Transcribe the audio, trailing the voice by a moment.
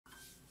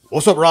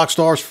What's up, rock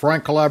stars?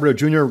 Frank Calabria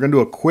Jr. We're going to do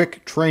a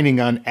quick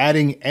training on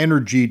adding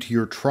energy to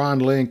your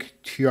TronLink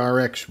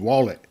TRX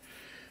wallet.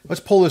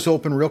 Let's pull this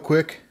open real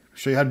quick.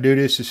 Show you how to do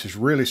this. This is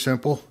really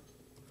simple.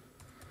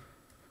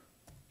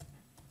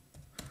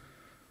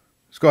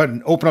 Let's go ahead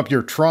and open up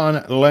your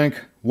TronLink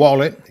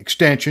wallet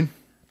extension.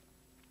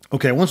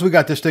 Okay, once we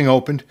got this thing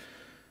opened,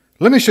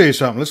 let me show you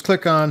something. Let's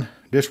click on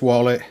this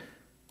wallet.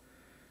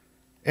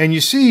 And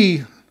you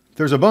see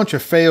there's a bunch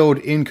of failed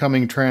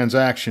incoming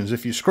transactions.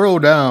 If you scroll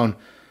down,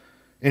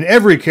 in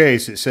every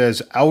case, it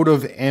says out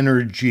of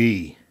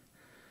energy.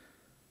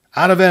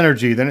 Out of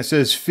energy. Then it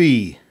says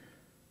fee.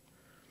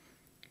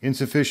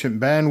 Insufficient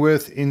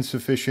bandwidth,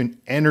 insufficient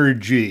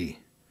energy.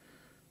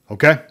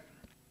 Okay?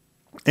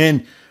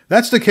 And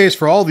that's the case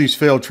for all these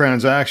failed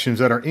transactions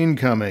that are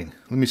incoming.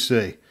 Let me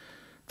see.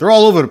 They're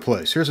all over the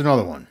place. Here's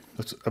another one.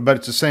 I bet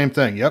it's the same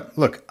thing. Yep.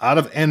 Look, out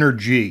of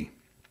energy.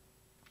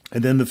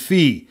 And then the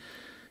fee.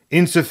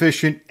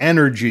 Insufficient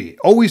energy.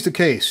 Always the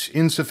case.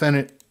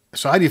 Insufficient.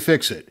 So how do you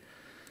fix it?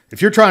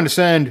 If you're trying to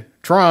send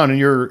Tron and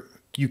you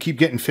keep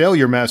getting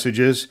failure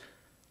messages,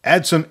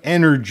 add some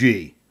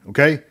energy,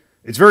 okay?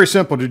 It's very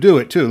simple to do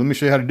it too. Let me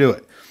show you how to do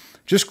it.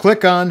 Just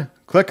click on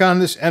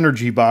this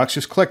energy box.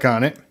 Just click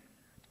on it.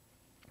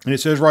 And it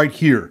says right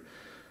here,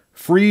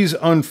 freeze,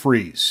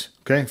 unfreeze.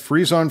 Okay,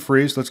 freeze,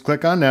 unfreeze. Let's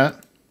click on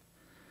that.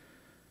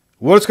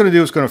 What it's going to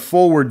do is it's going to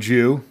forward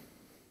you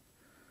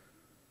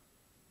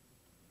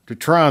to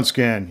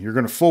TronScan. You're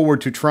going to forward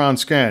to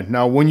TronScan.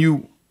 Now, when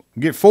you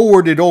get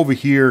forwarded over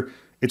here,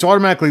 it's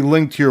automatically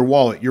linked to your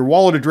wallet. Your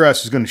wallet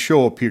address is going to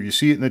show up here. You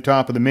see it in the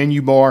top of the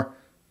menu bar,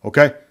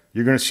 okay?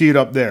 You're going to see it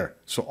up there.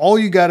 So all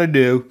you got to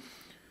do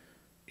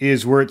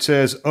is where it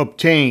says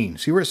obtain.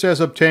 See where it says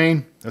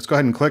obtain? Let's go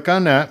ahead and click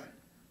on that.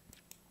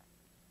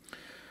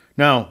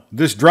 Now,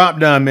 this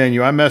drop-down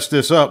menu, I messed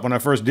this up when I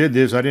first did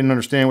this. I didn't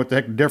understand what the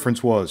heck the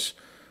difference was.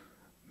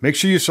 Make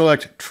sure you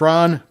select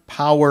Tron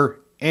Power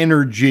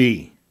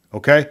Energy,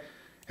 okay?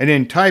 And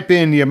then type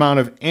in the amount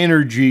of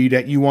energy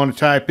that you want to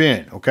type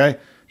in, okay?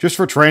 Just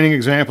for training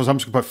examples, I'm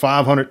just going to put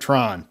 500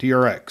 Tron,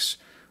 TRX,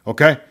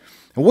 okay?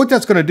 And what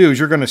that's going to do is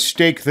you're going to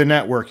stake the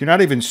network. You're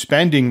not even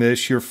spending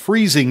this, you're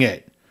freezing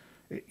it.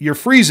 You're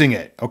freezing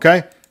it,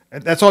 okay?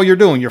 That's all you're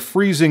doing. You're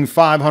freezing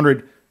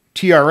 500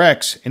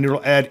 TRX, and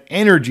it'll add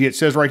energy. It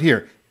says right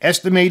here,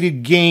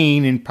 estimated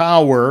gain in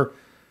power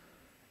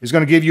is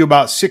going to give you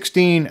about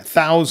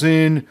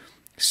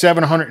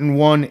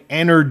 16,701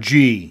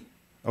 energy.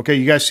 Okay,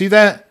 you guys see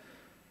that?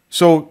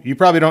 So you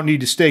probably don't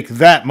need to stake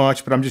that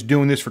much, but I'm just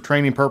doing this for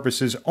training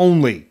purposes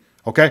only,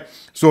 okay?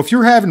 So if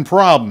you're having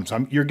problems,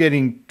 you're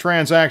getting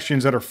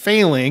transactions that are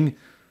failing,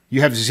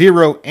 you have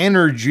zero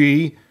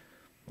energy,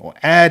 well,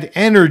 add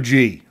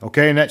energy,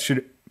 okay? And that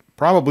should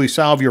probably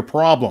solve your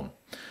problem.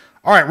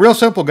 All right, real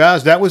simple,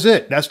 guys. That was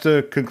it. That's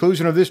the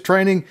conclusion of this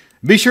training.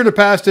 Be sure to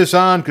pass this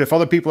on, because if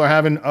other people are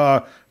having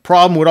a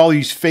problem with all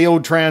these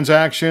failed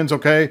transactions,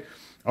 okay,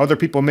 other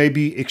people may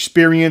be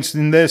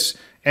experiencing this,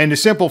 and the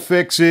simple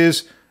fix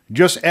is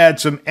just add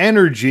some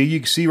energy. You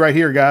can see right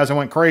here, guys, I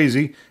went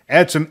crazy.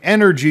 Add some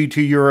energy to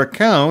your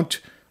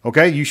account.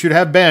 Okay, you should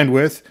have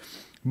bandwidth,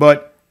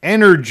 but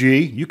energy,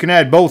 you can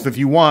add both if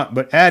you want,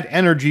 but add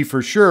energy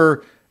for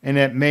sure, and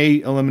that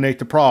may eliminate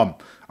the problem.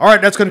 All right,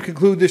 that's going to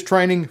conclude this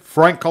training.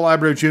 Frank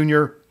Calabria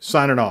Jr.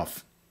 signing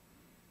off.